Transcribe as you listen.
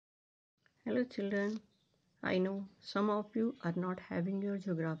Hello children, I know some of you are not having your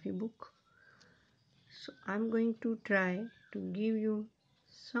geography book. So I'm going to try to give you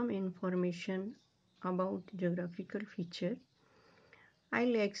some information about geographical feature.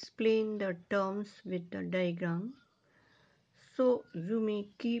 I'll explain the terms with the diagram. So you may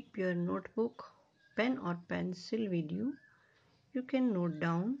keep your notebook, pen or pencil with you. You can note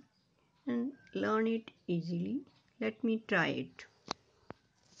down and learn it easily. Let me try it.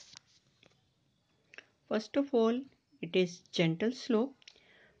 First of all, it is gentle slope.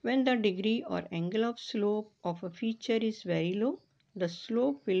 When the degree or angle of slope of a feature is very low, the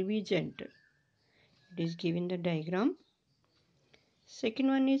slope will be gentle. It is given the diagram. Second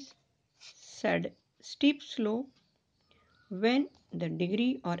one is steep slope. When the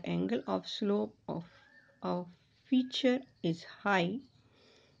degree or angle of slope of a feature is high,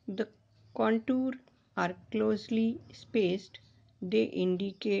 the contours are closely spaced. They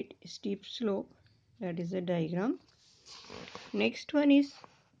indicate steep slope. That is the diagram. Next one is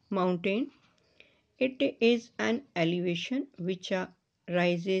mountain. It is an elevation which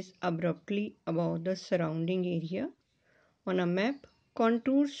rises abruptly above the surrounding area. On a map,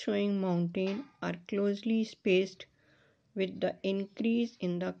 contours showing mountain are closely spaced with the increase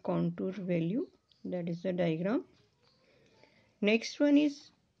in the contour value. That is the diagram. Next one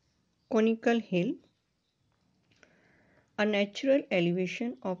is conical hill. A natural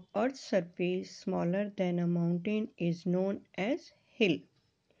elevation of Earth's surface smaller than a mountain is known as hill.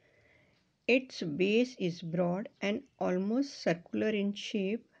 Its base is broad and almost circular in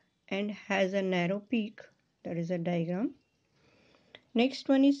shape and has a narrow peak. That is a diagram. Next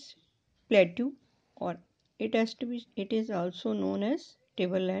one is plateau, or it is also known as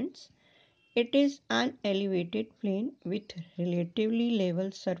tablelands. It is an elevated plain with relatively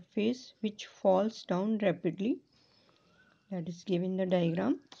level surface which falls down rapidly. That is given the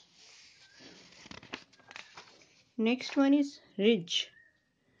diagram. Next one is ridge.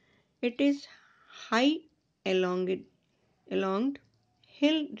 It is high elonged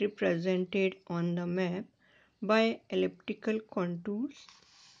hill represented on the map by elliptical contours.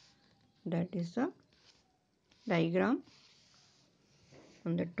 That is the diagram.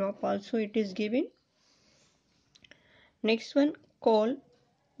 On the top also it is given. Next one, col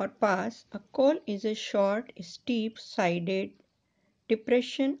or pass. A col is a short, steep sided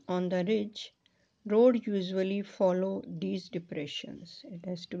depression on the ridge. Road usually follow these depressions. It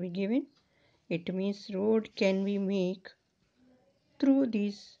has to be given. It means road can be made through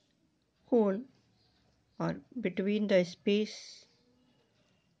this hole or between the space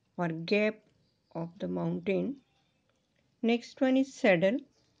or gap of the mountain. Next one is saddle.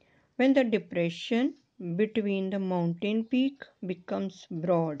 When the depression between the mountain peak becomes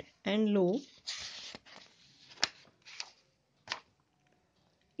broad and low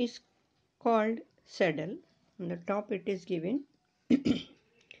is called saddle. On the top it is given.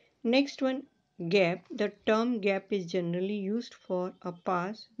 Next one, gap. The term gap is generally used for a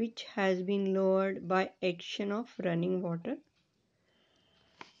pass which has been lowered by action of running water.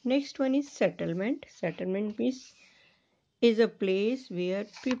 Next one is settlement. Settlement is a place where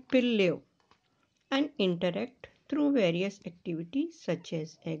people live and interact through various activities such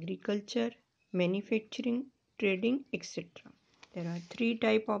as agriculture, manufacturing, trading, etc. There are three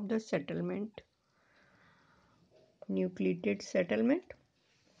types of the settlement: nucleated settlement,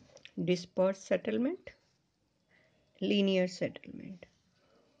 dispersed settlement, linear settlement.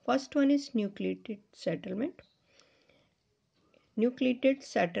 First one is nucleated settlement. Nucleated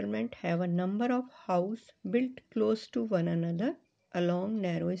settlement have a number of houses built close to one another along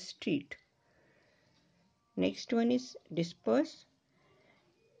narrow street. Next one is dispersed.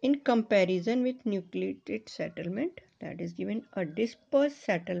 In comparison with nucleated settlement, that is given, a dispersed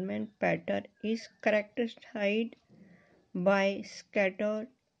settlement pattern is characterized by scattered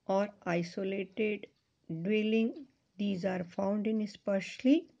or isolated dwelling. These are found in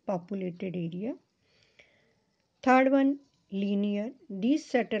sparsely populated area. Third one, linear. These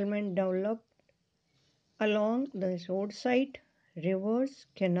settlements develop along the roadside, rivers,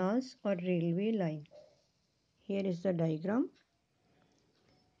 canals or railway line. Here is the diagram.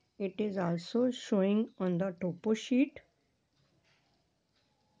 It is also showing on the topo sheet.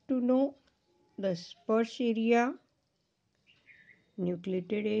 To know the sparse area,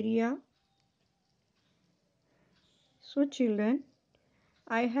 nucleated area. So children,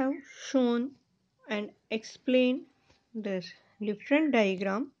 I have shown and explained the different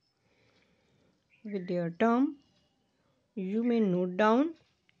diagram with their term. You may note down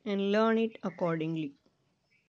and learn it accordingly.